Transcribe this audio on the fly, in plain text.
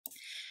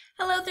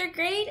Hello, third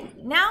grade.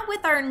 Now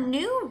with our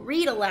new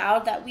read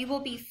aloud that we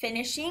will be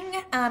finishing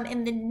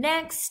in the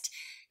next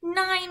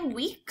 9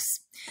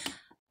 weeks,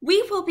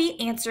 we will be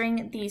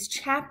answering these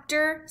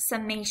chapter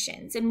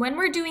summations. And when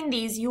we're doing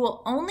these, you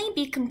will only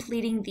be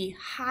completing the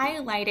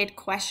highlighted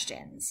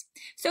questions.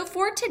 So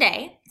for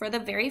today, for the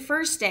very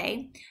first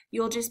day,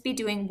 you'll just be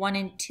doing 1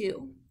 and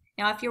 2.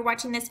 Now, if you're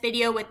watching this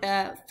video with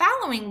the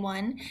following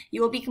one,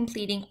 you will be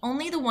completing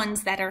only the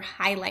ones that are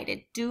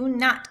highlighted. Do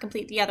not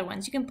complete the other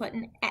ones. You can put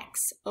an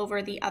X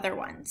over the other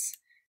ones.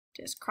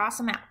 Just cross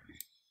them out.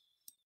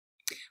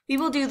 We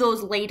will do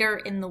those later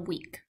in the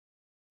week.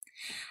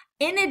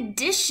 In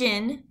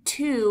addition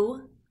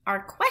to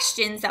our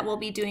questions that we'll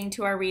be doing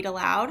to our read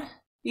aloud,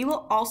 we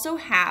will also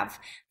have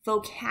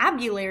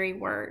vocabulary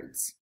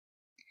words.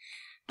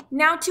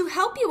 Now, to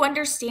help you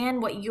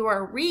understand what you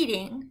are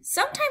reading,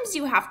 sometimes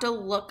you have to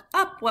look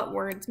up what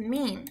words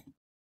mean.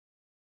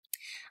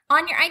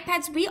 On your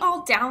iPads, we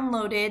all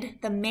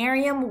downloaded the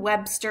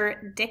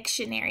Merriam-Webster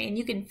dictionary, and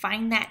you can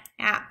find that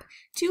app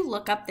to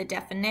look up the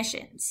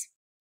definitions.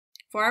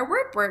 For our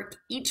word work,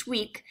 each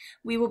week,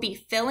 we will be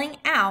filling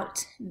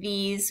out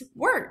these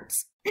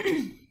words.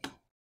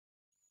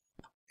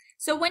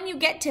 So when you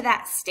get to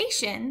that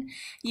station,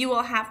 you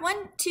will have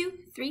 1, 2,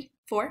 3,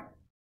 4,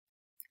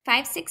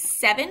 5, 6,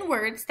 7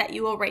 words that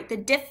you will write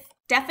the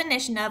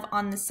definition of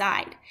on the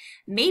side.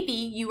 Maybe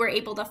you were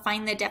able to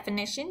find the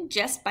definition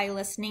just by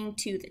listening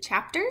to the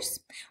chapters,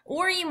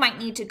 or you might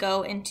need to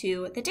go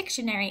into the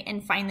dictionary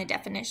and find the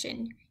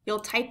definition. You'll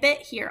type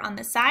it here on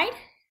the side,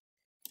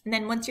 and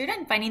then once you're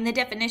done finding the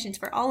definitions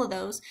for all of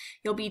those,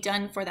 you'll be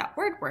done for that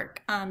word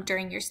work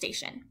during your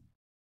station.